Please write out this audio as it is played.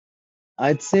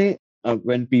I'd say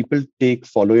when people take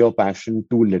follow your passion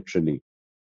too literally,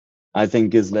 I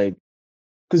think is like,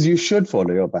 because you should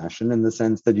follow your passion in the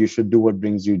sense that you should do what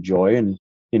brings you joy and,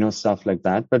 stuff like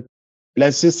that. But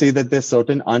let's just say that there's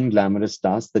certain unglamorous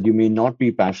tasks that you may not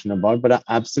be passionate about, but are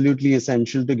absolutely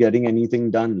essential to getting anything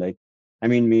done. Like, I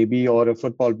mean, maybe you're a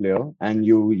football player and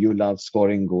you love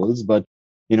scoring goals, but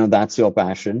that's your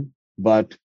passion.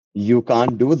 But you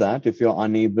can't do that if you're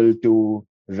unable to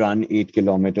run 8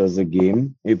 kilometers a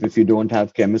game, if you don't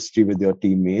have chemistry with your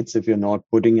teammates, if you're not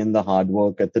putting in the hard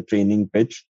work at the training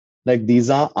pitch. Like these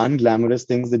are unglamorous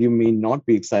things that you may not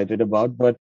be excited about,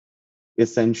 but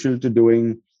essential to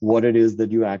doing what it is that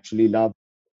you actually love.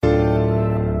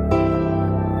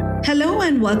 Hello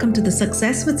and welcome to the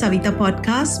Success with Savita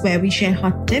podcast, where we share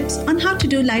hot tips on how to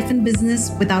do life and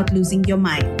business without losing your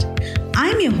mind.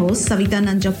 I'm your host, Savita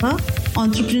Nanjappa,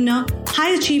 entrepreneur,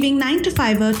 high-achieving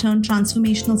 9-to-5er turned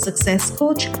transformational success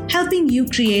coach, helping you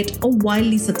create a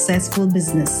wildly successful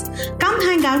business. Come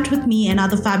hang out with me and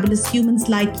other fabulous humans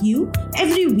like you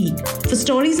every week for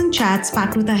stories and chats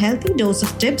packed with a healthy dose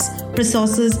of tips,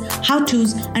 resources,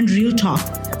 how-tos, and real talk.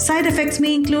 Side effects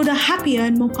may include a happier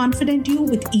and more confident you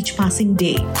with each passing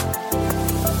day.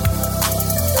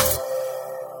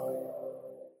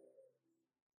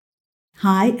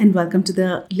 Hi, and welcome to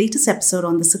the latest episode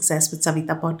on the Success with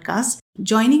Savita podcast.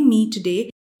 Joining me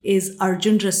today is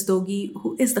Arjun Rastogi,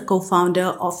 who is the co-founder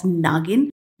of Nagin.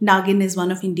 Nagin is one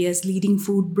of India's leading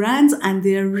food brands, and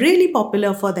they're really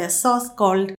popular for their sauce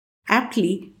called,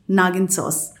 aptly, Nagin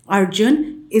sauce.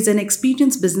 Arjun is an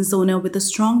experienced business owner with a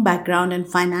strong background in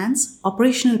finance,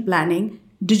 operational planning,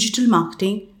 digital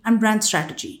marketing, and brand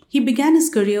strategy. He began his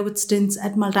career with stints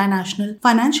at multinational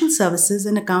financial services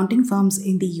and accounting firms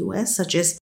in the US, such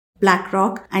as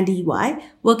BlackRock and EY,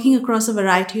 working across a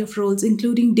variety of roles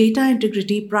including data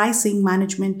integrity, pricing,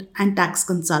 management, and tax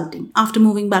consulting. After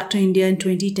moving back to India in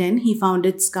 2010, he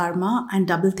founded Skarma and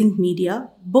Doublethink Media,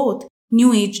 both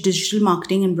new age digital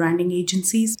marketing and branding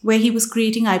agencies, where he was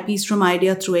creating IPs from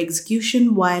idea through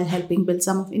execution while helping build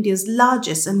some of India's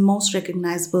largest and most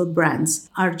recognizable brands.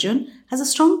 Arjun has a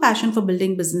strong passion for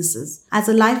building businesses. As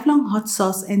a lifelong hot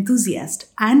sauce enthusiast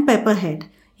and pepperhead,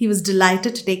 he was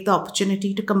delighted to take the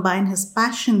opportunity to combine his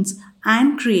passions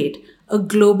and create a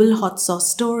global hot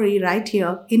sauce story right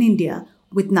here in India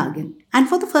with Nagin. And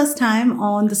for the first time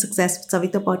on the Success with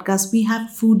Savita podcast, we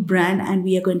have food brand and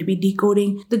we are going to be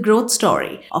decoding the growth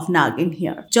story of Nagin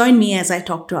here. Join me as I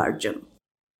talk to Arjun.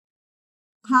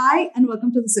 Hi, and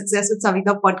welcome to the Success with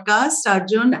Savita podcast.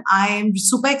 Arjun, I am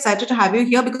super excited to have you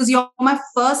here because you're my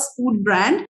first food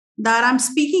brand that I'm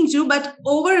speaking to. But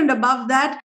over and above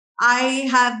that,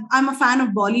 I'm a fan of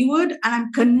Bollywood and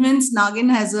I'm convinced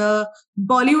Nagin has a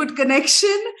Bollywood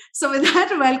connection. So with that,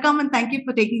 welcome and thank you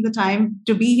for taking the time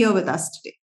to be here with us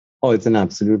today. Oh, it's an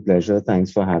absolute pleasure.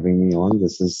 Thanks for having me on.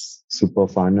 This is super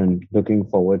fun and looking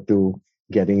forward to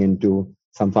getting into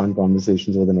some fun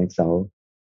conversations over the next hour.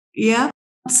 Yeah.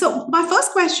 So my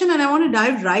first question, and I want to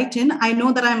dive right in. I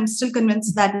know that I'm still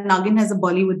convinced that Nagin has a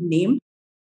Bollywood name.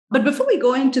 But before we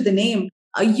go into the name,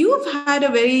 you've had a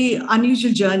very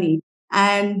unusual journey.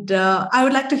 And I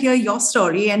would like to hear your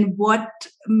story and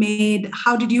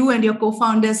how did you and your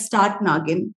co-founders start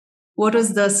Nagin? What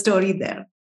was the story there?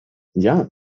 Yeah.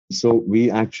 So we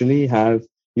actually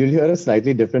you'll hear a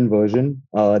slightly different version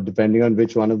depending on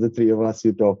which one of the three of us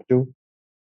you talk to.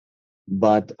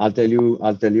 But I'll tell you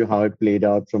how it played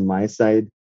out from my side.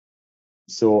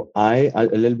 So a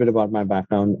little bit about my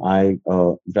background. I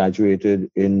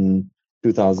graduated in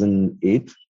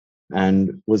 2008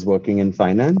 and was working in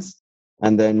finance,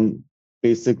 and then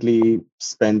basically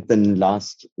spent the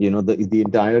last, the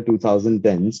entire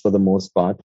 2010s for the most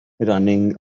part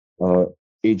running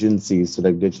agencies, so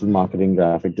like digital marketing,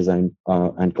 graphic design,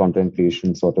 and content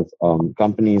creation sort of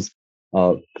companies,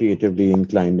 creatively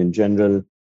inclined in general.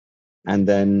 And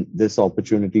then this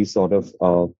opportunity sort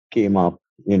of came up,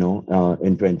 in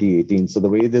 2018.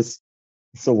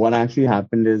 So what actually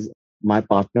happened is my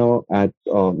partner at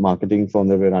marketing firm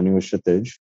that we're running was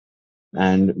Kshitij,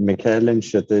 and Mikhail and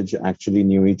Kshitij actually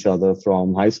knew each other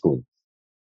from high school.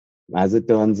 As it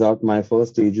turns out, my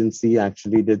first agency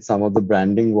actually did some of the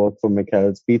branding work for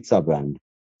Mikhail's pizza brand.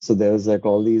 So there was like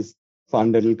all these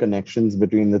fun little connections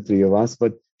between the three of us.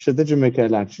 But Kshitij and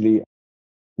Mikhail actually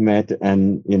met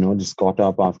and, just caught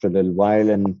up after a little while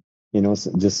and,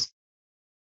 just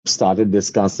started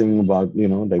discussing about,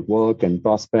 like work and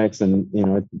prospects. And,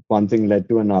 one thing led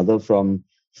to another, from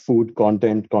food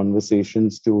content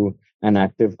conversations to an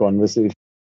active conversation.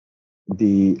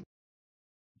 The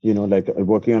like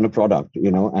working on a product,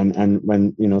 and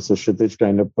when, so Kshitij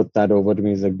kind of put that over to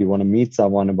me. He's like, do you want to meet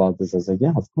someone about this? I was like,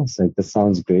 yeah, of course. Like, this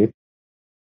sounds great.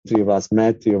 Three of us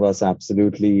met, three of us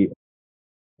absolutely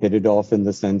hit it off in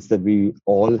the sense that we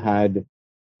all had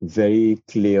very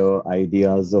clear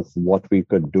ideas of what we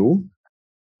could do.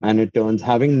 And it turns,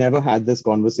 having never had this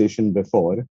conversation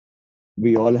before,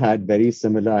 we all had very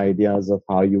similar ideas of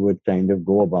how you would kind of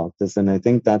go about this. And I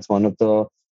think that's one of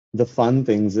the fun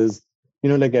things is,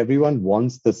 like everyone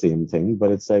wants the same thing,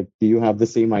 but it's like, do you have the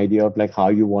same idea of like how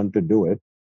you want to do it?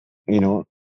 You know,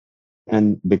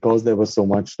 and because there was so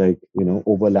much like,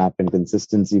 overlap and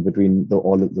consistency between the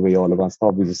way all of us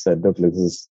thought, we just said, look,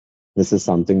 this is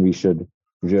something we should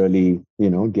really,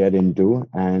 get into.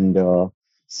 And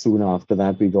soon after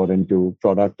that, we got into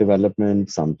product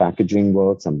development, some packaging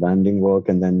work, some branding work,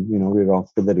 and then, we were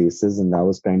off to the races. And that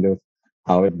was kind of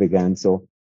how it began. So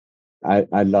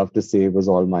I'd love to say it was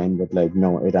all mine, but like,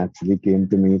 no, it actually came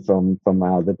to me from my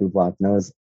other two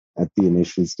partners at the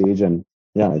initial stage. And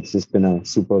yeah, it's just been a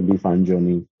superbly fun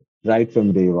journey right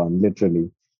from day one,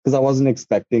 literally. Because I wasn't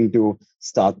expecting to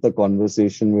start the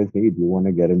conversation with, hey, do you want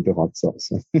to get into hot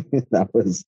sauce? that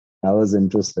was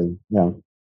interesting. Yeah.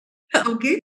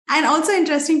 Okay. And also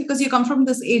interesting because you come from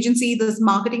this agency, this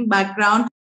marketing background,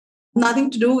 nothing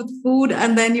to do with food,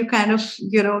 and then you kind of,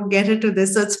 get into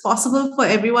this. So it's possible for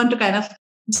everyone to kind of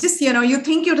just, you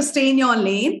think you have to stay in your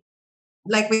lane,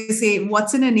 like we say,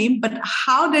 what's in a name, but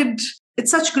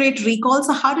it's such great recall.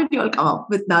 So how did you all come up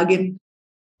with Nagin?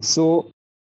 So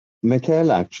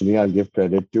Mikhail, actually, I'll give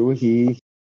credit to, he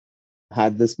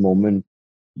had this moment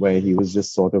where he was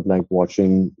just sort of like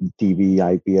watching TV,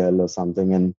 IPL or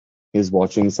something, and he was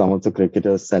watching some of the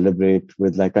cricketers celebrate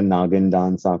with like a Nagin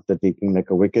dance after taking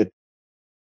like a wicket.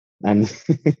 And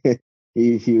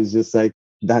he was just like,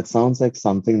 that sounds like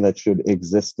something that should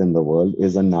exist in the world,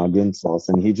 is a Nagin sauce.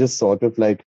 And he just sort of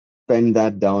like penned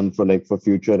that down for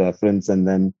future reference. And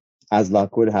then, as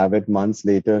luck would have it, months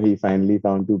later, he finally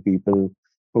found two people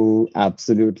who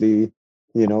absolutely,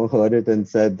 heard it and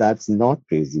said, that's not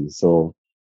crazy. So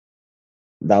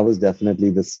that was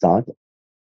definitely the start.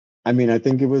 I mean, I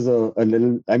think it was a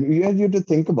little, I mean, you had to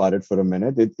think about it for a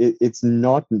minute. It's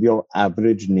not your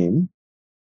average name.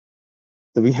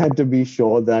 So we had to be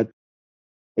sure that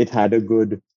it had a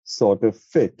good sort of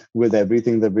fit with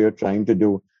everything that we were trying to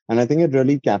do. And I think it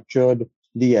really captured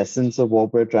the essence of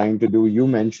what we're trying to do. You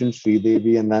mentioned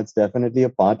Sridevi, and that's definitely a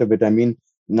part of it. I mean,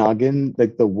 Nagin,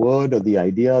 like the word or the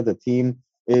idea, the theme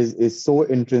is so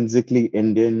intrinsically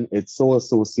Indian. It's so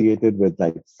associated with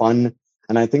like fun.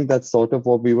 And I think that's sort of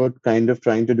what we were kind of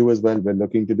trying to do as well. We're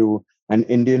looking to do an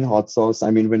Indian hot sauce.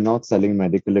 I mean, we're not selling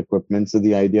medical equipment. So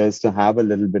the idea is to have a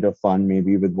little bit of fun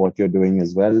maybe with what you're doing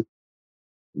as well.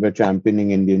 We're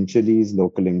championing Indian chilies,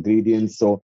 local ingredients.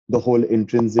 So the whole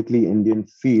intrinsically Indian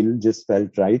feel just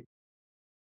felt right.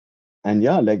 And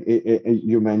yeah, like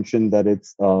you mentioned that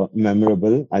it's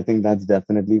memorable. I think that's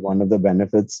definitely one of the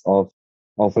benefits of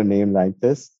a name like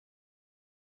this.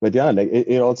 But yeah, like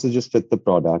it also just fit the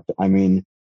product. I mean,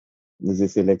 as they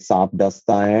say, like saap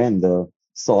dasta hai, and the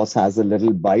sauce has a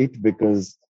little bite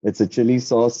because it's a chili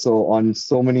sauce. So on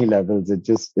so many levels, it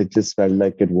just felt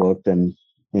like it worked, and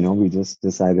we just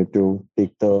decided to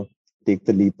take the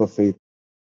leap of faith.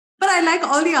 But I like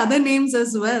all the other names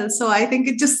as well. So I think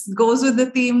it just goes with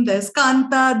the theme. There's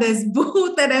Kanta, there's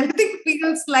Booth, and everything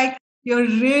feels like you're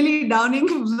really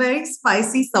downing very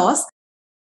spicy sauce.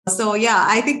 So yeah,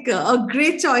 I think a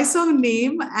great choice of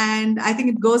name, and I think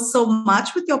it goes so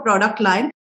much with your product line.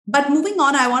 But moving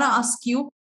on, I want to ask you,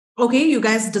 okay, you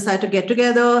guys decide to get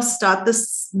together, start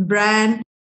this brand,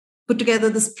 put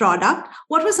together this product.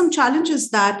 What were some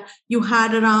challenges that you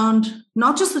had around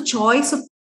not just the choice of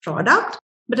product,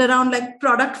 but around like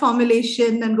product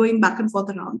formulation and going back and forth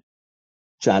around?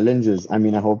 Challenges. I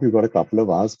mean, I hope you got a couple of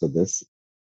hours for this.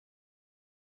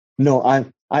 No,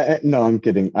 no, I'm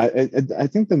kidding. I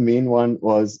think the main one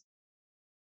was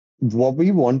what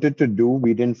we wanted to do.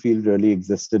 We didn't feel really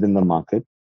existed in the market.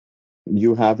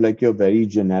 You have like your very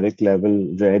generic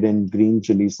level red and green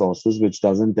chili sauces, which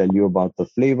doesn't tell you about the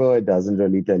flavor. It doesn't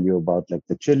really tell you about like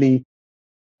the chili.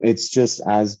 It's just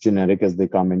as generic as they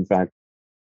come. In fact,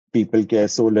 people care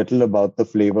so little about the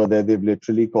flavor that they've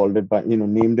literally called it by,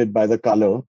 named it by the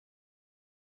color.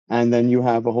 And then you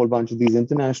have a whole bunch of these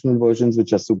international versions,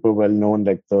 which are super well known,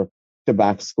 like the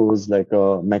Tabasco's, like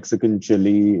a Mexican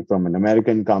chili from an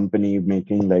American company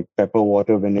making like pepper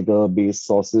water vinegar based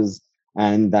sauces.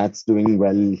 And that's doing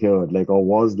well here, like, or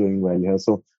was doing well here.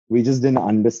 So we just didn't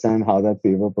understand how that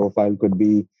flavor profile could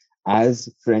be as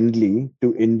friendly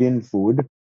to Indian food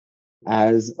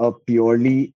as a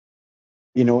purely,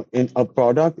 in a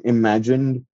product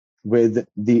imagined with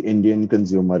the Indian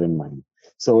consumer in mind.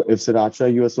 So if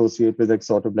sriracha you associate with like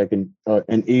sort of like an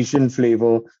Asian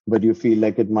flavor, but you feel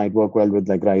like it might work well with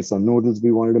like rice or noodles,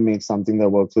 we wanted to make something that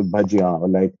works with bhajia or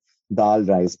like dal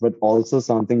rice, but also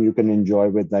something you can enjoy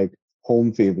with like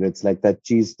home favorites like that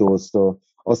cheese toast or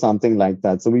something like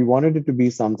that. So we wanted it to be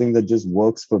something that just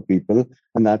works for people.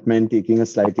 And that meant taking a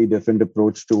slightly different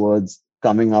approach towards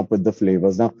coming up with the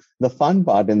flavors. Now, the fun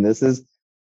part in this is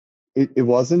it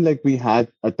wasn't like we had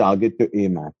a target to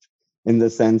aim at in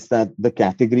the sense that the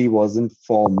category wasn't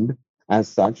formed as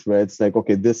such, where it's like,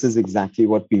 okay, this is exactly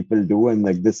what people do, and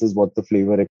like this is what the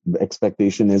flavor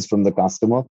expectation is from the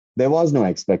customer. There was no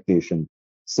expectation.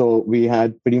 So we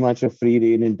had pretty much a free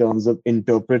rein in terms of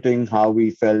interpreting how we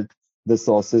felt the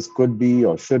sauces could be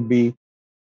or should be.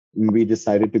 We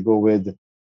decided to go with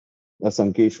a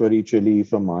Sankeshwari chili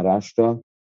from Maharashtra,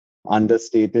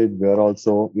 understated. We're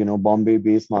also, Bombay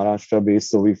based, Maharashtra based.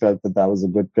 So we felt that that was a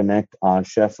good connect. Our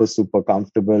chef was super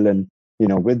comfortable and,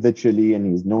 with the chili,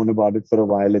 and he's known about it for a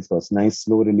while. It was nice,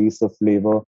 slow release of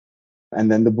flavor.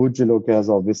 And then the Bhut Jolokia is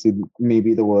obviously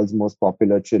maybe the world's most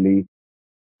popular chili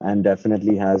and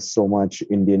definitely has so much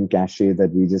Indian cachet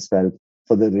that we just felt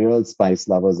for the real spice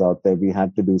lovers out there, we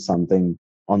had to do something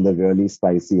on the really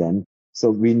spicy end. So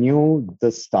we knew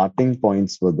the starting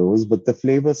points were those, but the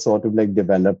flavors sort of like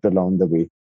developed along the way.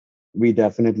 We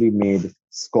definitely made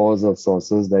scores of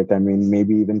sauces, like, I mean,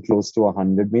 maybe even close to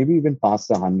 100, maybe even past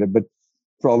 100, but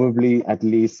probably at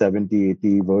least 70,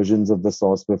 80 versions of the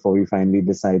sauce before we finally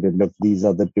decided, look, these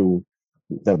are the two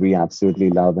that we absolutely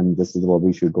love, and this is what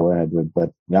we should go ahead with.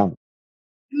 But yeah,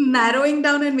 Narrowing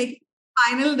down and making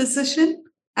final decision.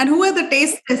 And who are the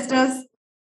taste testers?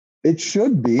 it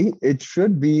should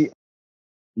be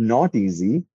not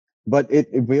easy, but it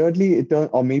weirdly it turned,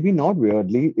 or maybe not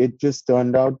weirdly, it just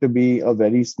turned out to be a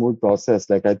very smooth process.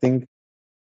 Like I think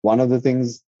one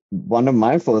of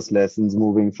my first lessons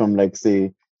moving from like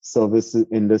say service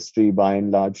industry by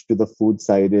and large to the food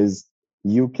side is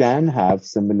you can have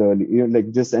similarly,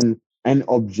 like just an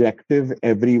objective,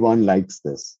 everyone likes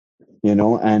this,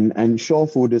 and sure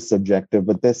food is subjective,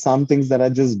 but there's some things that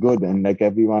are just good and like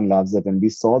everyone loves it. And we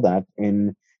saw that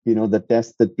in the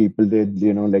test that people did,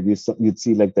 like you'd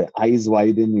see like the eyes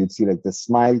widen, you'd see like the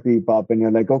smile creep up, and you're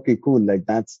like, okay, cool, like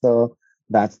that's the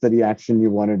reaction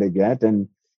you wanted to get. And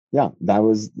yeah,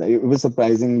 it was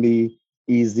surprisingly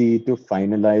easy to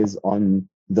finalize on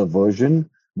the version.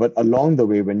 But along the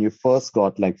way, when you first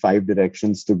got like five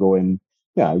directions to go in,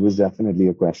 yeah, it was definitely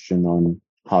a question on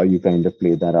how you kind of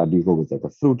play that out. Do you go with like a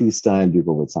fruity style? Do you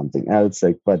go with something else?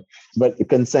 Like, but the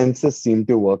consensus seemed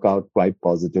to work out quite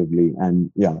positively. And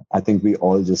yeah, I think we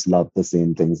all just loved the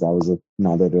same things. That was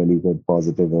another really good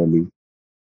positive early.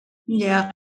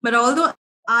 Yeah. But although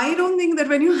I don't think that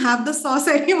when you have the sauce,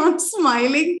 anyone's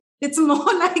smiling, it's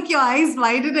more like your eyes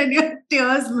widen and your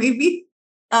tears maybe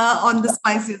on the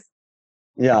spices.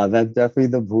 Yeah, that definitely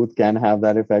the booth can have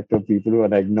that effect of people who are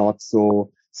like not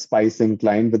so spice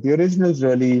inclined. But the original is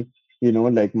really,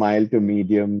 like mild to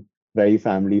medium, very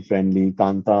family friendly.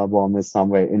 Kanta bomb is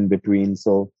somewhere in between.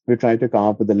 So we try to come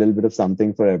up with a little bit of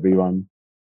something for everyone.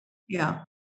 Yeah.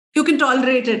 You can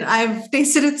tolerate it. I've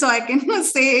tasted it, so I can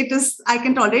say I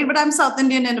can tolerate it. But I'm South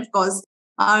Indian, and of course,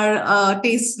 our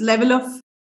taste level of,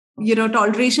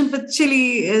 toleration for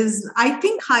chili is, I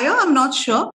think, higher. I'm not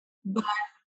sure. But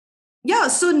yeah,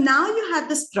 so now you had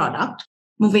this product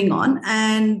moving on,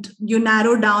 and you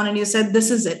narrowed down and you said, this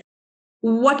is it.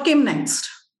 What came next?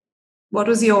 What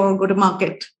was your go to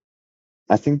market?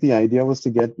 I think the idea was to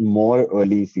get more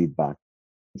early feedback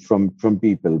from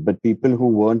people, but people who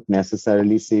weren't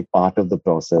necessarily say part of the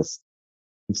process.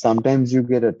 Sometimes you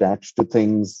get attached to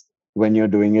things when you're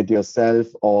doing it yourself,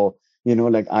 or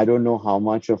like I don't know how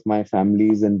much of my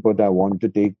family's input I want to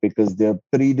take because they're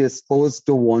predisposed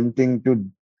to wanting to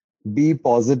be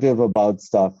positive about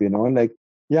stuff, like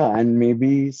yeah. And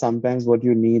maybe sometimes what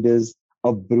you need is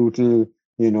a brutal,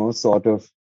 sort of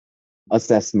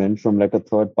assessment from like a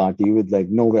third party with like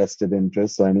no vested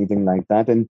interest or anything like that.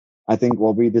 And I think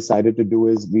what we decided to do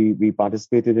is we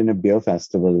participated in a beer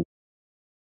festival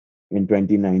in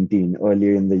 2019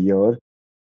 earlier in the year,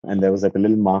 and there was like a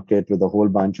little market with a whole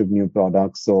bunch of new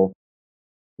products. So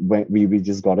we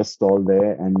just got a stall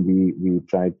there, and we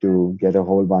tried to get a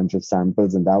whole bunch of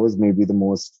samples, and that was maybe the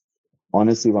most,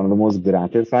 honestly, one of the most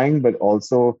gratifying but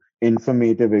also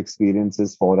informative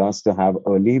experiences for us to have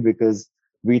early, because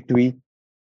we tweaked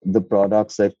the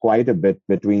products like quite a bit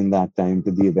between that time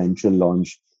to the eventual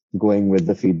launch, going with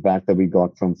the feedback that we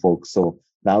got from folks. So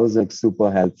that was like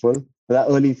super helpful. But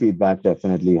that early feedback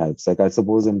definitely helps. Like I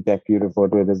suppose in tech you refer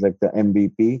to it as like the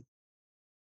MVP.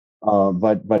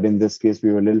 But in this case,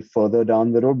 we were a little further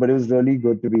down the road. But it was really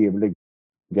good to be able to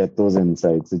get those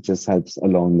insights. It just helps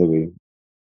along the way.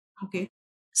 Okay.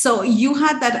 So you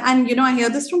had that, and I hear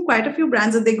this from quite a few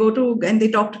brands that they go to and they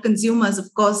talk to consumers,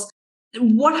 of course.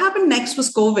 What happened next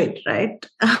was COVID, right?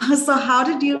 So how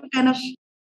did you kind of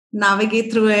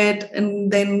navigate through it and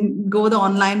then go the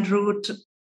online route?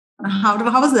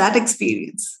 How was that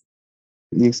experience?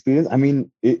 The experience, I mean,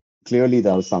 clearly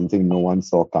that was something no one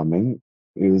saw coming.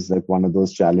 It was like one of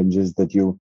those challenges that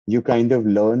you kind of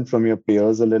learn from your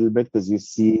peers a little bit because you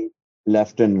see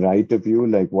left and right of you,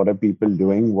 like what are people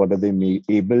doing? What are they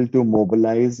able to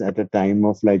mobilize at a time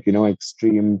of like,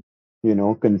 extreme,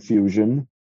 confusion?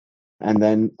 And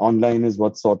then online is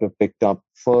what sort of picked up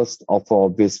first for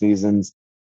obvious reasons.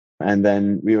 And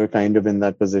then we were kind of in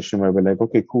that position where we're like,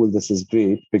 okay, cool, this is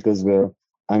great because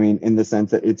I mean, in the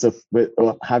sense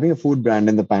that having a food brand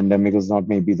in the pandemic is not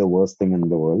maybe the worst thing in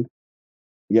the world.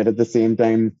 Yet at the same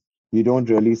time, you don't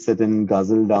really sit and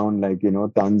guzzle down like,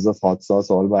 tons of hot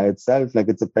sauce all by itself. Like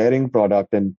it's a pairing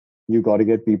product and you got to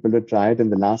get people to try it.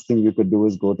 And the last thing you could do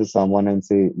is go to someone and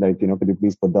say, like, could you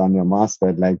please put down your mask?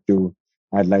 I'd like,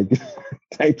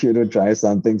 like you to try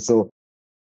something. So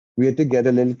we had to get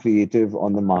a little creative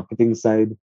on the marketing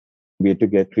side. We had to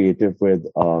get creative with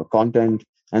content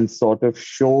and sort of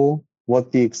show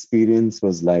what the experience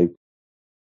was like,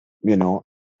 you know,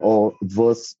 or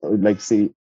like say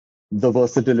the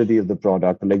versatility of the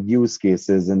product, like use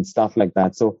cases and stuff like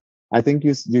that. So I think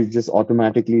you just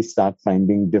automatically start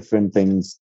finding different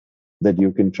things that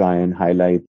you can try and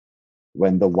highlight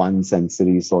when the one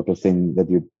sensory sort of thing that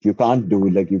you can't do,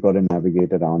 like you got to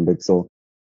navigate around it. So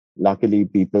luckily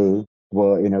people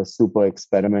were in a super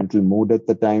experimental mood at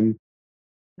the time.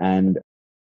 And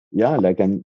yeah,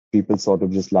 and people sort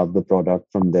of just loved the product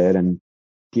from there and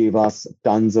gave us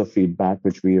tons of feedback,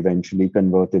 which we eventually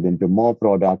converted into more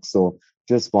products. So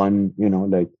just one,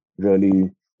 like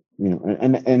really,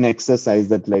 an exercise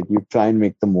that like you try and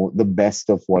make the best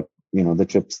of what, the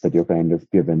chips that you're kind of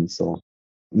given. So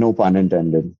no pun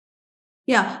intended.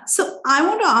 Yeah. So I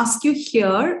want to ask you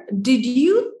here, did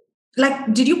you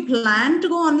plan to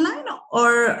go online,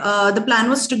 or the plan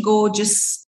was to go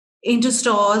just into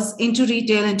stores, into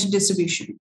retail, into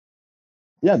distribution?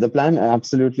 Yeah, the plan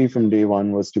absolutely from day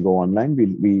one was to go online.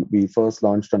 We first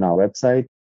launched on our website.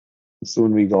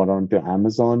 Soon we got onto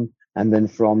Amazon. And then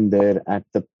from there at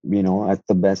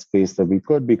the best pace that we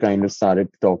could, we kind of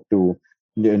started to talk to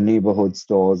the neighborhood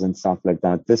stores and stuff like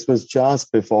that. This was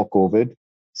just before COVID.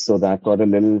 So that got a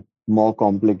little more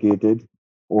complicated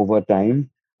over time.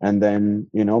 And then,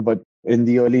 but in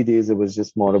the early days, it was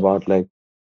just more about like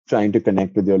trying to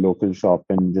connect with your local shop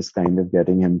and just kind of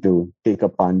getting him to take a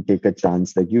punt, take a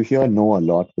chance. Like you hear no a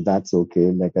lot, but that's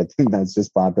okay. Like I think that's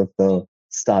just part of the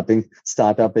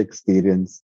startup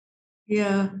experience.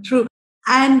 Yeah, true.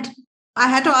 And I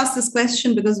had to ask this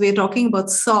question because we're talking about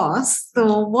sauce.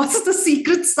 So, what's the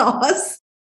secret sauce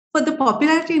for the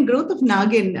popularity and growth of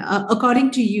Nagin,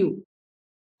 according to you?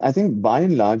 I think by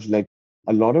and large, like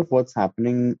a lot of what's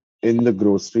happening in the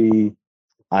grocery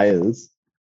aisles,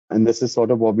 and this is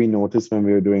sort of what we noticed when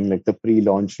we were doing like the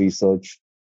pre-launch research,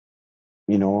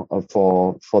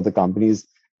 for the companies,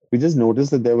 we just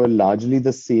noticed that they were largely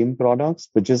the same products,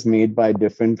 but just made by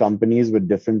different companies with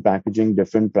different packaging,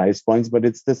 different price points, but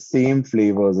it's the same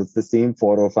flavors, it's the same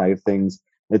four or five things,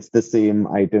 it's the same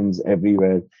items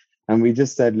everywhere. And we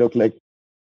just said, look, like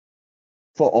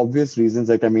for obvious reasons,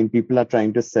 like I mean, people are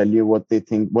trying to sell you what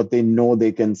they know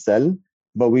they can sell.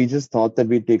 But we just thought that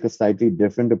we'd take a slightly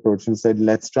different approach and said,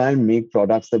 let's try and make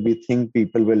products that we think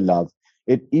people will love.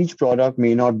 Each product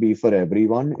may not be for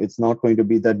everyone. It's not going to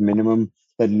be that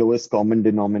lowest common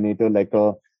denominator, like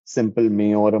a simple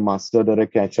mayo or a mustard or a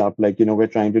ketchup. Like, we're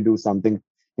trying to do something,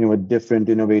 with different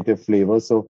innovative flavors.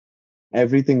 So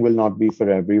everything will not be for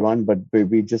everyone, but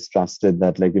we just trusted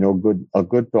that like, a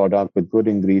good product with good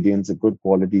ingredients, a good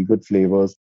quality, good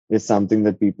flavors is something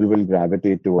that people will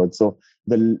gravitate towards. So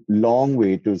the long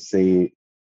way to say,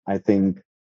 I think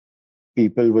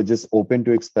people were just open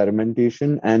to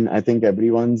experimentation. And I think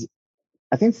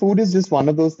food is just one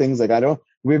of those things. Like I've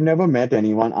never met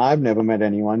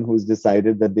anyone who's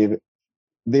decided that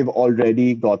they've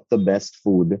already got the best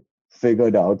food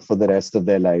figured out for the rest of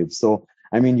their lives. So,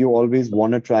 I mean, you always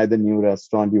want to try the new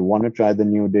restaurant, you want to try the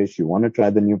new dish, you want to try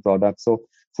the new product. So,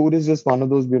 food is just one of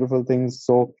those beautiful things.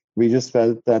 So, we just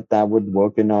felt that that would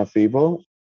work in our favor.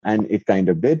 And it kind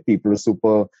of did. People are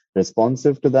super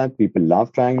responsive to that. People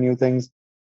love trying new things.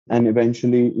 And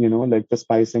eventually, like the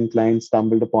spicing client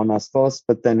stumbled upon us first,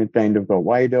 but then it kind of got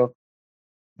wider.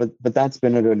 But that's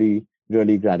been a really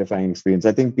really gratifying experience.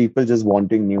 I think people just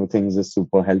wanting new things is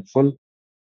super helpful.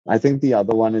 I think the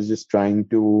other one is be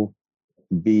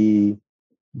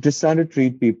just trying to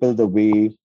treat people the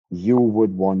way you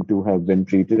would want to have been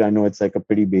treated. I know it's like a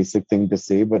pretty basic thing to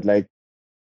say, but like,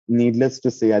 needless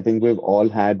to say, I think we've all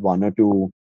had one or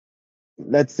two,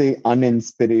 let's say,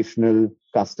 uninspirational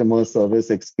customer service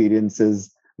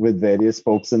experiences with various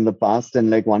folks in the past. And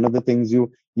like, one of the things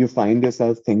you find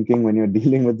yourself thinking when you're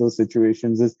dealing with those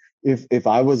situations is, if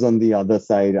I was on the other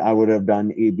side, I would have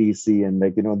done ABC. And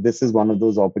like, this is one of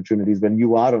those opportunities when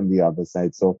you are on the other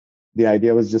side. So the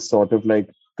idea was just sort of like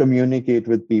communicate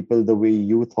with people the way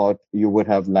you thought you would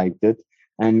have liked it.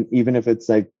 And even if it's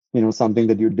like, something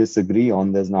that you disagree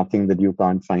on, there's nothing that you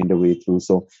can't find a way through.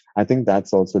 So I think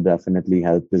that's also definitely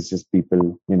helped, is just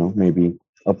people, maybe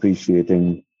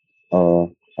appreciating a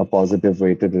positive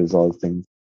way to resolve things.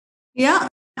 Yeah,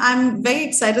 I'm very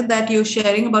excited that you're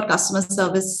sharing about customer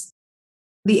service,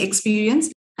 the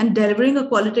experience, and delivering a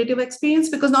qualitative experience,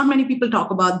 because not many people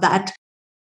talk about that.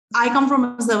 I come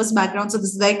from a service background, so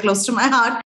this is very close to my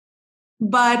heart.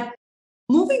 But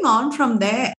moving on from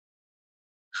there,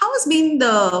 how has been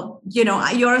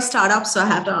you're a startup, so I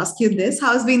have to ask you this.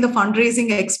 How has been the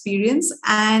fundraising experience?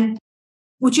 And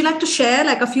would you like to share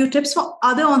like a few tips for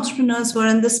other entrepreneurs who are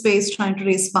in this space trying to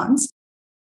raise funds?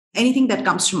 Anything that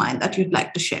comes to mind that you'd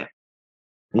like to share?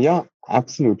 Yeah,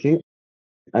 absolutely.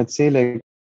 I'd say like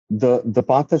the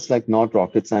part that's like not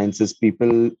rocket science is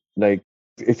people like,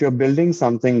 if you're building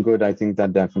something good, I think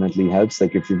that definitely helps.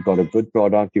 Like if you've got a good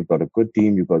product, you've got a good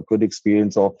team, you've got good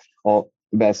experience, or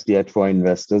best yet for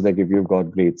investors, like if you've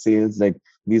got great sales, like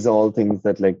these are all things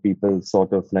that like people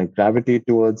sort of like gravitate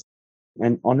towards.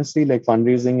 And honestly, like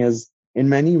fundraising is, in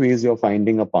many ways, you're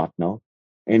finding a partner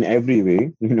in every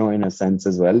way, in a sense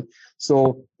as well.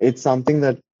 So it's something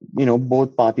that,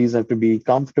 both parties have to be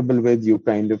comfortable with. You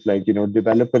kind of like,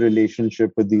 develop a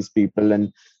relationship with these people,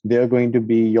 and they're going to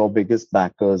be your biggest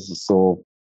backers. So,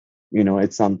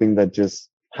 it's something that just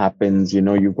happens,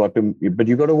 but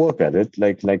you got to work at it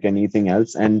like anything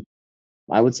else. And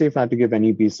I would say, if I had to give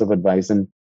any piece of advice, and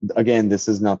again, this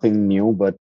is nothing new,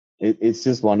 but it's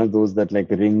just one of those that like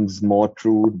rings more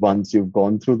true once you've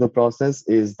gone through the process,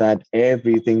 is that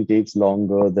everything takes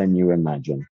longer than you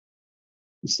imagine.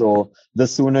 So the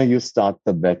sooner you start,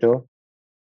 the better.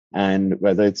 And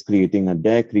whether it's creating a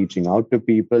deck, reaching out to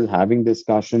people, having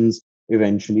discussions,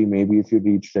 eventually, maybe if you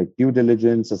reach like due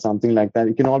diligence or something like that,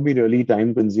 it can all be really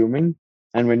time consuming.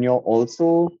 And when you're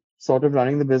also sort of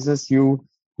running the business, you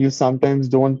sometimes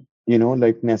don't,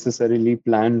 like necessarily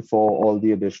plan for all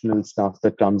the additional stuff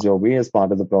that comes your way as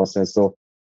part of the process. So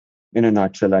in a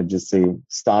nutshell, I'd just say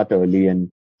start early and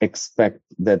expect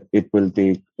that it'll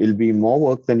be more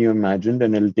work than you imagined,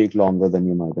 and it'll take longer than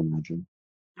you might imagine.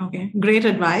 Okay, great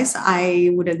advice. I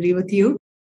would agree with you.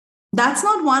 That's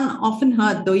not one often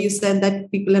heard, though you said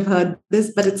that people have heard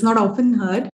this, but it's not often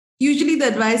heard. Usually the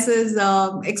advice is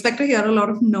expect to hear a lot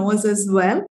of no's as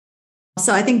well.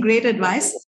 So I think great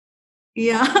advice.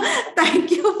 Yeah,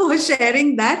 thank you for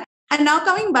sharing that. And now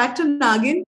coming back to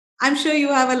Nagin, I'm sure you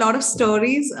have a lot of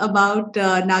stories about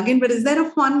Nagin, but is there a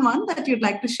fun one that you'd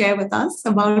like to share with us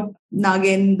about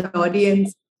Nagin, the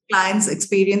audience, clients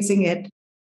experiencing it?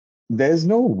 There's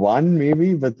no one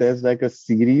maybe, but there's like a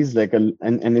series,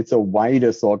 and it's a wide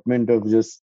assortment of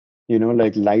just,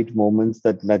 like light moments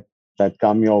that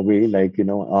come your way. Like,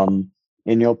 in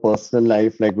your personal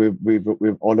life, like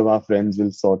we've all of our friends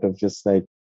will sort of just like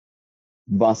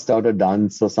bust out a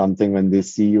dance or something when they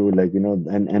see you, like,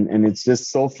 and it's just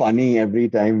so funny every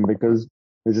time, because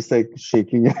you're just like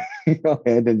shaking your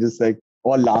head and just like,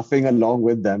 or laughing along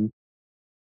with them.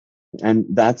 And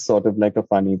that's sort of like a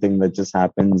funny thing that just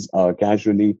happens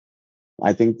casually.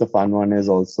 I think the fun one is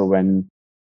also when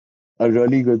a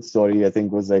really good story, I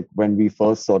think, was like when we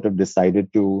first sort of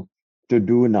decided to do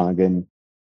Nagin.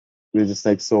 We were just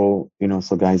like, so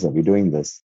guys, are we doing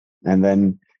this? And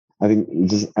then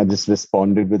I just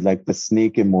responded with like the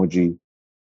snake emoji,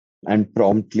 and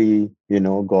promptly,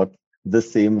 got the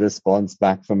same response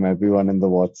back from everyone in the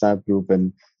WhatsApp group.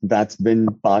 And that's been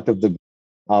part of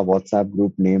our WhatsApp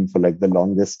group name for like the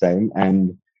longest time.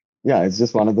 And yeah, it's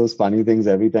just one of those funny things.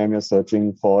 Every time you're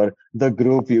searching for the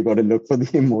group, you got to look for the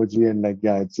emoji. And like,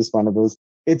 yeah, it's just one of those,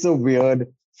 it's a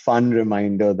weird, fun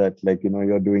reminder that like,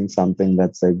 you're doing something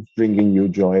that's like bringing you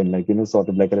joy, and like, sort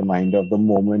of like a reminder of the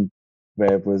moment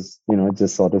where it was,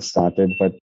 just sort of started.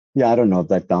 But yeah, I don't know if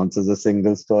that counts as a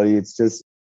single story. It's just,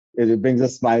 it brings a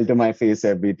smile to my face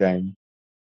every time.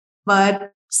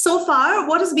 But so far,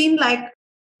 what has been like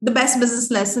the best business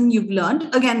lesson you've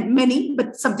learned? Again, many,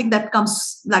 but something that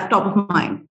comes like top of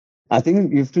mind. I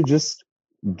think you have to just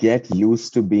get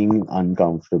used to being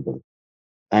uncomfortable.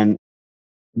 And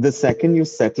the second you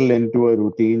settle into a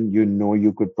routine, you know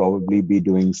you could probably be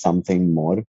doing something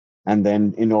more. And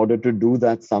then in order to do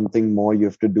that something more, you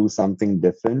have to do something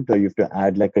different, or you have to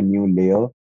add like a new layer.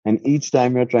 And each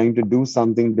time you're trying to do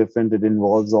something different, it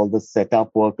involves all the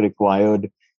setup work required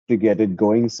to get it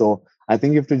going. So I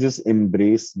think you have to just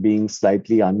embrace being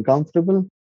slightly uncomfortable,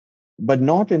 but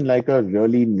not in like a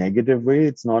really negative way.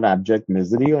 It's not abject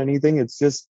misery or anything. It's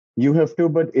just you have to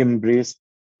but embrace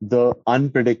the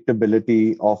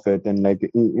unpredictability of it, and like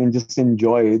and just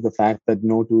enjoy the fact that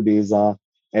no 2 days are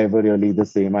ever really the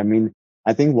same. I mean,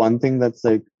 I think one thing that's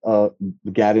like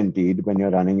guaranteed when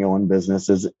you're running your own business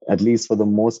is, at least for the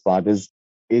most part, is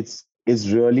it's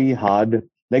really hard.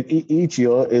 Like each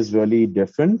year is really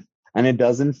different, and it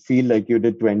doesn't feel like you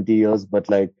did 20 years, but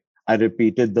like I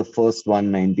repeated the first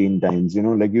one 19 times.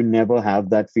 Like you never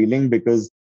have that feeling, because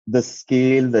the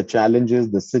scale, the challenges,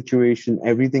 the situation,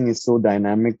 everything is so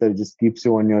dynamic that it just keeps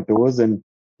you on your toes, and,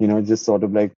 just sort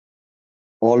of like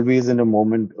always in a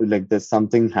moment, like there's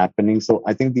something happening. So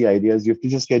I think the idea is you have to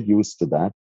just get used to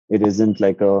that. It isn't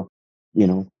like a,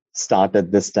 start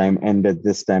at this time, end at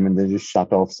this time, and then just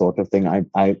shut off sort of thing.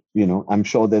 I'm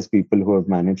sure there's people who have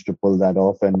managed to pull that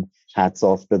off, and hats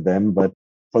off to them. But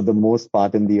for the most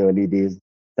part, in the early days,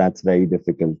 that's very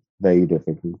difficult, very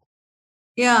difficult.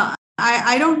 Yeah,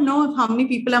 I don't know how many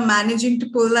people are managing to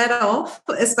pull that off,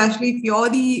 especially if you're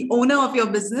the owner of your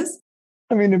business.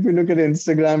 I mean, if you look at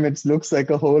Instagram, it looks like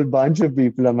a whole bunch of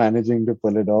people are managing to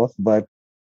pull it off. But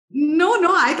no,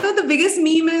 I thought the biggest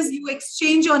meme is you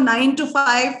exchange your 9 to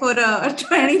 5 for a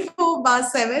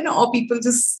 24/7, or people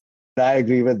just. I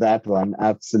agree with that one.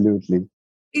 Absolutely.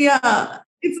 Yeah,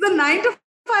 it's the 9 to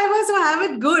 5ers who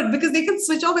have it good, because they can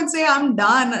switch off and say, I'm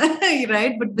done,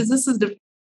 right? But business is different.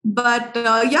 But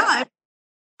yeah,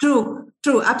 true,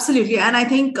 absolutely. And I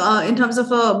think in terms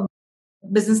of a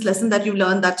business lesson that you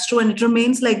learned, that's true. And it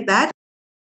remains like that.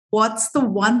 What's the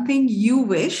one thing you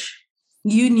wish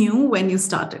you knew when you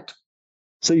started?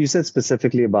 So you said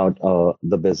specifically about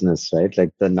the business, right?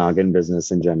 Like the Nagin business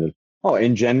in general. Oh,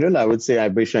 in general, I would say I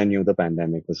wish I knew the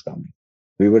pandemic was coming.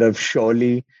 We would have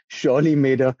surely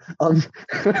made a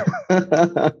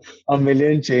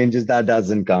million changes. That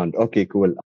doesn't count. Okay,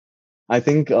 cool. I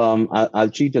think I'll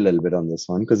cheat a little bit on this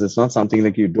one, because it's not something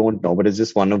like you don't know, but it's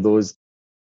just one of those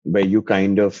where you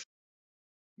kind of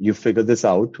you figure this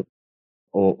out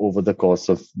over the course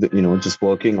of just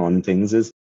working on things.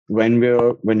 Is when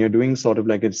you're doing sort of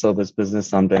like a service business,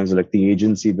 sometimes like the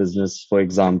agency business, for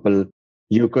example,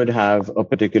 you could have a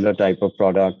particular type of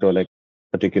product, or like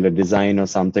particular design or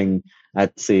something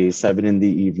at, say, 7 in the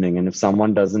evening, and if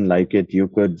someone doesn't like it, you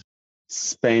could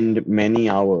spend many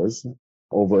hours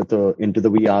into the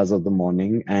wee hours of the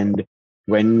morning, and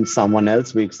when someone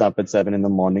else wakes up at 7 in the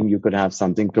morning, you could have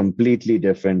something completely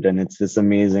different. And it's this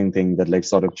amazing thing that like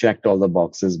sort of checked all the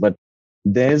boxes. But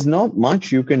there's not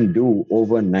much you can do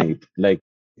overnight, like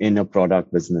in a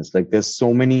product business. Like there's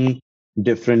so many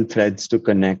different threads to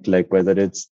connect, like whether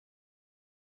it's,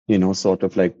 sort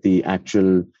of like the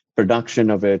actual production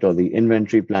of it, or the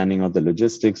inventory planning, or the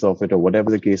logistics of it, or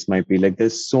whatever the case might be. Like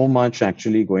there's so much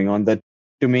actually going on that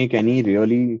to make any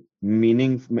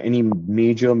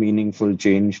major meaningful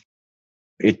change,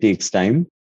 it takes time.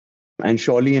 And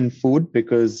surely in food,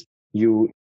 because you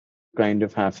kind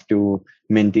of have to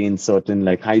maintain certain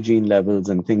like hygiene levels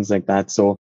and things like that.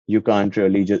 So you can't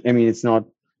really just, I mean, it's not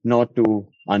to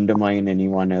undermine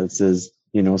anyone else's,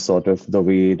 sort of the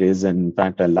way it is. And in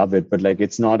fact, I love it, but like,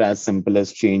 it's not as simple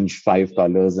as change 5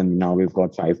 colors and now we've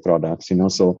got 5 products,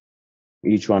 so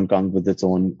each one comes with its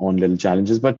own little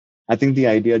challenges. But I think the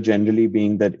idea generally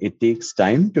being that it takes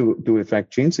time to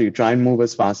effect change. So you try and move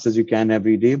as fast as you can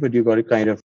every day, but you got to kind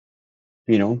of,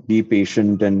 be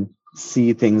patient and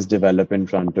see things develop in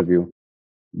front of you.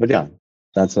 But yeah,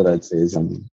 that's what I'd say is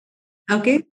something.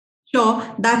 Okay, sure.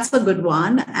 That's a good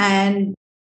one. And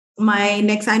my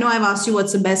next, I know I've asked you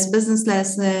what's the best business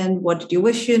lesson, what did you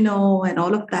wish you know, and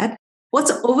all of that.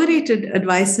 What's overrated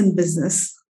advice in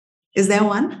business? Is there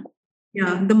one?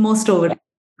 Yeah, the most overrated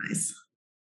advice.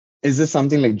 Is this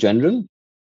something like general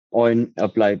or in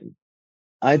applied?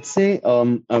 I'd say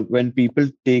when people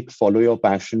take follow your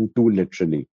passion too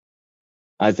literally,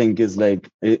 I think is like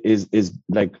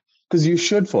because you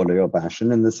should follow your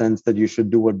passion in the sense that you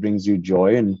should do what brings you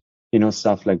joy and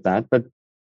stuff like that. But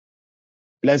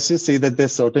let's just say that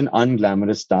there's certain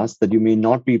unglamorous tasks that you may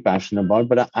not be passionate about,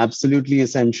 but are absolutely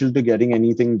essential to getting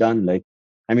anything done. Like,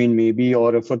 I mean, maybe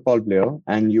you're a football player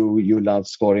and you love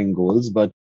scoring goals,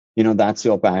 but that's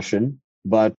your passion.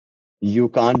 But you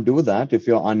can't do that if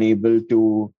you're unable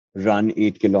to run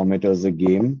 8 kilometers a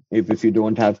game, if you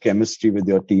don't have chemistry with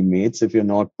your teammates, if you're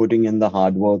not putting in the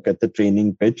hard work at the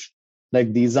training pitch,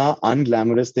 like these are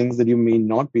unglamorous things that you may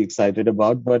not be excited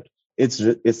about, but it's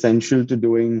essential to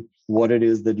doing what it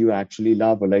is that you actually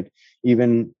love. Or like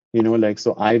even, like,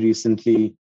 so I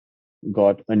recently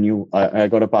got I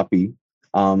got a puppy,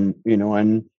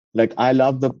 and like I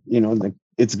love like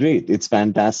it's great, it's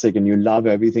fantastic, and you love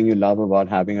everything you love about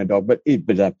having a dog, but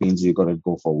that means you got to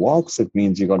go for walks. It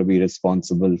means you got to be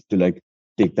responsible to like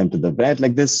take them to the vet.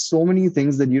 Like there's so many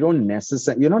things that you're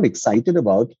not excited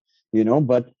about,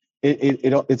 but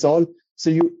it's all.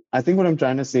 So I think what I'm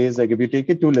trying to say is, like, if you take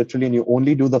it too literally and you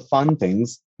only do the fun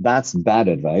things, that's bad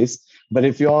advice. But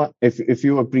if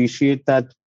you appreciate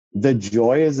that the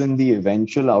joy is in the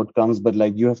eventual outcomes, but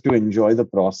like you have to enjoy the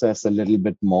process a little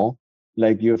bit more.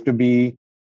 Like you have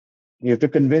to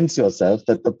convince yourself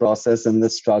that the process and the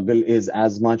struggle is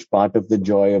as much part of the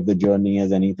joy of the journey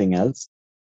as anything else.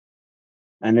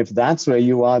 And if that's where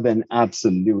you are, then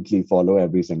absolutely follow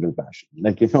every single passion.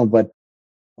 Like, but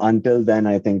until then,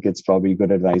 I think it's probably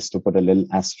good advice to put a little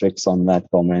asterisk on that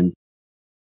comment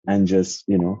and just,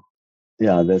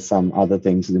 yeah, there's some other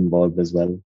things involved as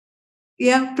well.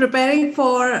 Yeah, preparing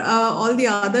for all the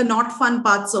other not fun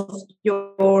parts of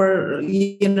your,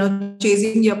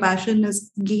 chasing your passion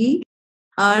is key.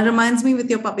 Reminds me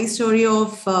with your puppy story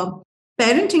of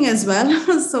parenting as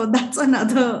well. So that's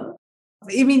another.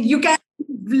 I mean, you can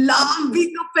love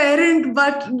being a parent,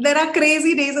 but there are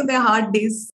crazy days and there are hard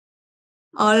days.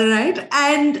 All right.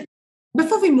 And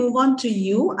before we move on to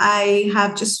you, I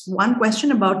have just one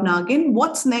question about Nagin.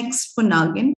 What's next for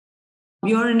Nagin?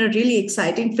 You're in a really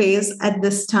exciting phase at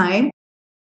this time.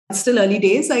 It's still early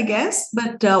days, I guess,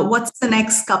 but what's the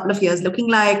next couple of years looking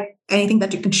like? Anything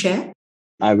that you can share?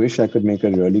 I wish I could make a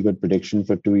really good prediction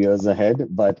for 2 years ahead,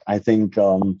 but I think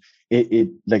it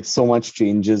like so much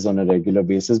changes on a regular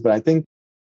basis. But I think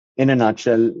in a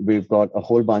nutshell, we've got a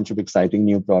whole bunch of exciting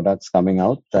new products coming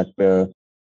out that we're,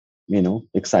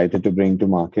 excited to bring to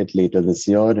market later this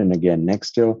year and again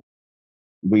next year.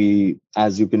 We,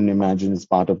 as you can imagine, is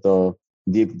part of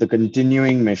the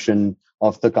continuing mission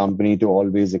of the company to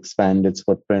always expand its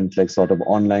footprint, like sort of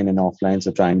online and offline.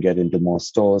 So try and get into more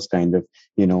stores, kind of,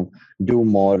 do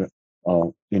more,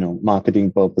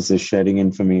 marketing purposes, sharing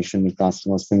information with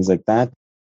customers, things like that.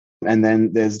 And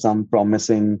then there's some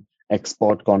promising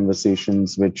export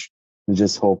conversations, which we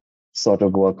just hope sort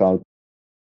of work out.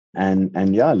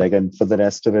 And yeah, like, and for the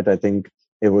rest of it, I think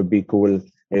it would be cool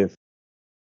if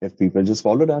people just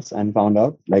followed us and found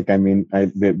out. Like, I mean,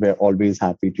 we're always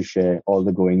happy to share all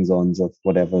the goings-ons of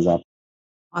whatever's up.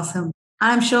 Awesome.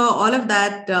 I'm sure all of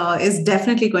that is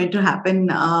definitely going to happen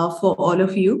for all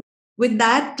of you. With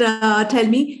that, tell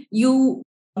me, your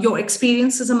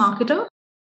experience as a marketer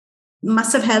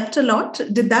must have helped a lot.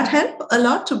 Did that help a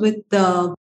lot with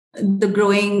the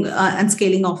growing and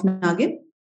scaling of Nagin?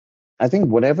 I think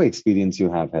whatever experience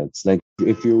you have helps. Like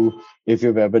if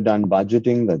you've ever done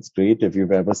budgeting, that's great. If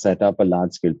you've ever set up a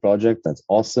large scale project, that's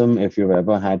awesome. If you've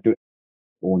ever had to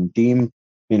own team,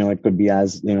 it could be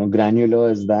as granular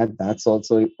as that. That's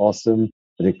also awesome.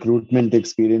 Recruitment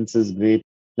experience is great.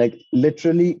 Like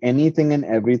literally anything and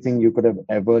everything you could have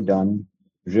ever done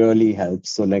really helps.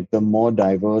 So like the more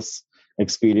diverse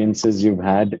experiences you've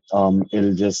had,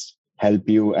 it'll just help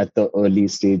you at the early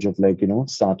stage of like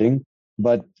starting.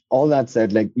 But all that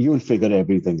said, like you'll figure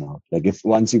everything out. Like if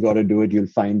once you got to do it, you'll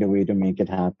find a way to make it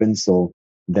happen. So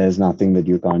there's nothing that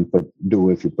you can't do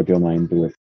if you put your mind to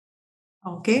it.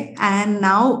 Okay. And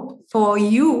now for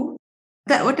you,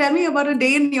 tell me about a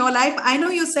day in your life. I know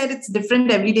you said it's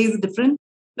different, every day is different,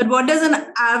 but what does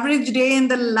an average day in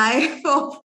the life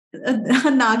of a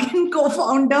Nagin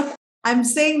co-founder? I'm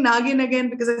saying Nagin again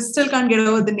because I still can't get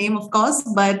over the name, of course.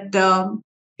 But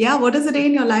yeah, what does a day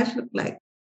in your life look like?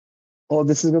 Oh,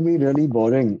 this is gonna be really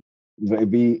boring.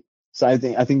 Maybe so. I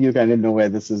think you kind of know where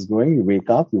this is going. You wake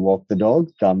up, you walk the dog,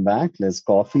 come back. There's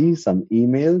coffee, some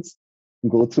emails,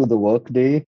 go through the work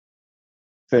day,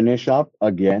 finish up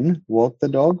again, walk the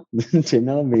dog,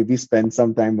 dinner, maybe spend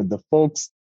some time with the folks.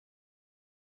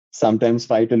 Sometimes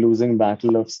fight a losing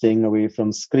battle of staying away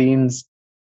from screens.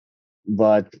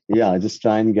 But yeah, just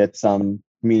try and get some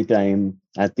me time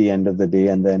at the end of the day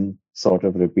and then sort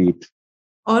of repeat.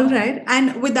 All right.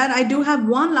 And with that, I do have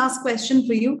one last question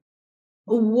for you.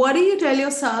 What do you tell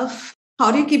yourself?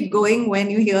 How do you keep going when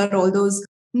you hear all those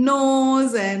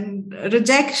no's and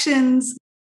rejections?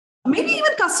 Maybe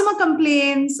even customer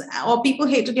complaints or people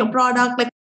hated your product. Like,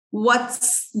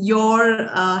 what's your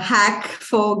hack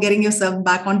for getting yourself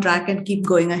back on track and keep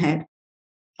going ahead?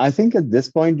 I think at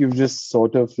this point, you've just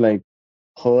sort of like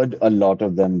heard a lot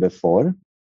of them before.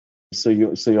 So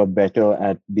you're better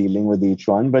at dealing with each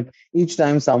one. But each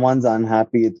time someone's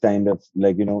unhappy, it's kind of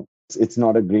like, it's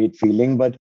not a great feeling.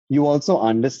 But you also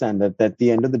understand that at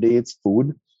the end of the day, it's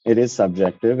food. It is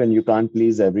subjective and you can't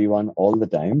please everyone all the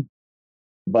time.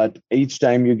 But each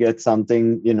time you get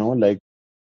something, like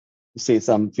say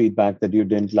some feedback that you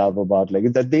didn't love about,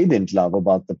 like that they didn't love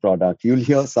about the product, you'll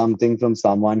hear something from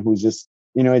someone who just,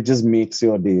 it just makes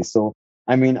your day. So,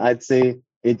 I mean, I'd say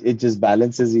it just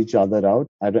balances each other out.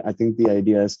 I think the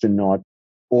idea is to not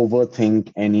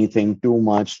overthink anything too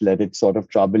much, let it sort of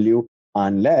trouble you,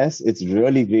 unless it's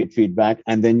really great feedback.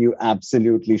 And then you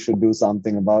absolutely should do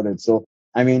something about it. So,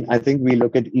 I mean, I think we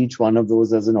look at each one of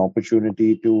those as an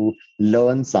opportunity to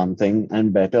learn something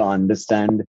and better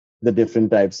understand the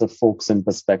different types of folks and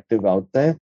perspective out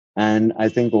there. And I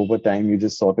think over time, you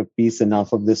just sort of piece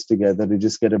enough of this together to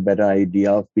just get a better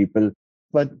idea of people.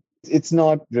 But it's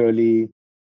not really,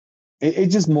 it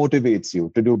just motivates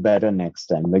you to do better next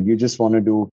time. Like you just want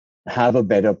to have a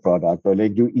better product or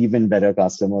like do even better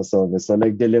customer service or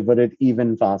like deliver it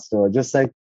even faster. Or just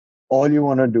like all you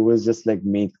want to do is just like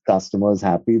make customers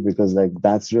happy, because like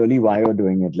that's really why you're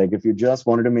doing it. Like if you just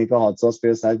wanted to make a hot sauce for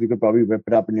yourself, you could probably whip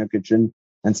it up in your kitchen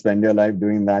and spend your life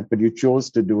doing that. But you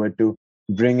chose to do it to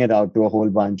bring it out to a whole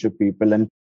bunch of people. And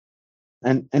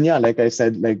yeah, like I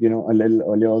said, like, a little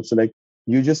earlier also, like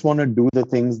you just want to do the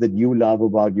things that you love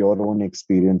about your own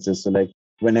experiences. So like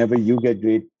whenever you get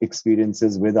great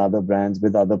experiences with other brands,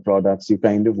 with other products, you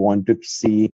kind of want to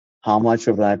see how much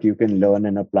of that you can learn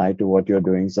and apply to what you're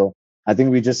doing. So I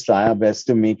think we just try our best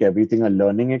to make everything a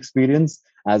learning experience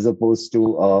as opposed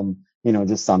to,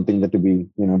 just something that to be,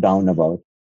 down about.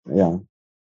 Yeah.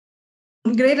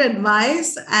 Great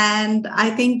advice. And I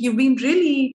think you've been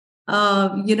really,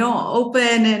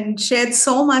 open and shared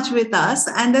so much with us.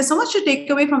 And there's so much to take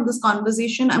away from this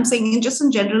conversation. I'm saying just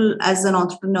in general, as an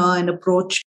entrepreneur and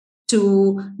approach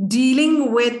to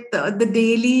dealing with the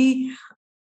daily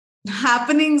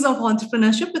happenings of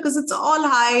entrepreneurship, because it's all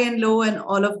high and low and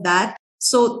all of that.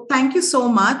 So thank you so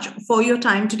much for your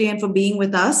time today and for being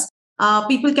with us.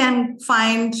 People can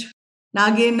find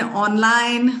Nagin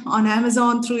online, on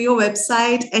Amazon, through your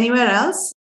website, anywhere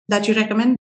else that you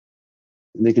recommend?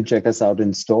 They can check us out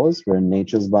in stores. We're in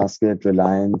Nature's Basket,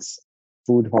 Reliance,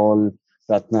 Food Hall,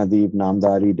 Ratnadeep,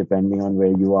 Namdari. Depending on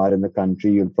where you are in the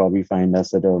country, you'll probably find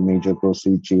us at a major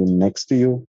grocery chain next to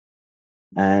you.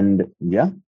 And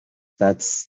yeah,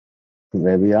 that's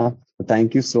where we are.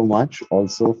 Thank you so much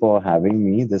also for having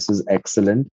me. This is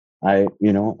excellent. I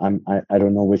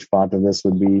don't know which part of this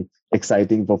would be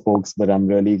exciting for folks, but I'm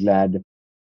really glad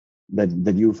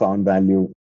that you found value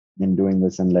in doing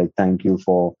this. And like, thank you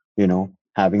for,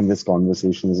 having this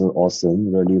conversation. This is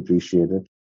awesome. Really appreciate it.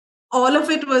 All of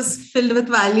it was filled with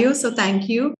value. So thank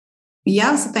you.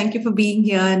 Yeah. So thank you for being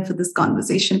here and for this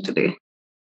conversation today.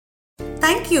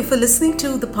 Thank you for listening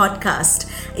to the podcast.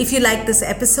 If you like this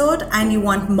episode and you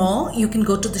want more, you can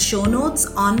go to the show notes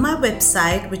on my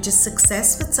website, which is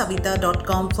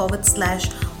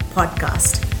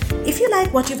successwithsavita.com/podcast. If you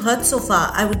like what you've heard so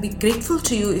far, I would be grateful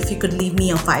to you if you could leave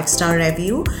me a 5-star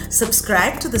review,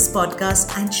 subscribe to this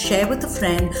podcast, and share with a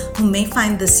friend who may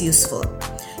find this useful.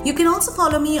 You can also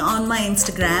follow me on my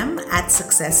Instagram at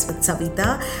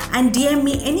successwithsavita and DM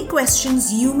me any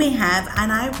questions you may have,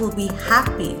 and I will be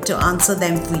happy to answer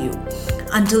them for you.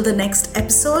 Until the next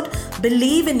episode,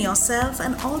 believe in yourself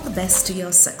and all the best to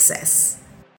your success.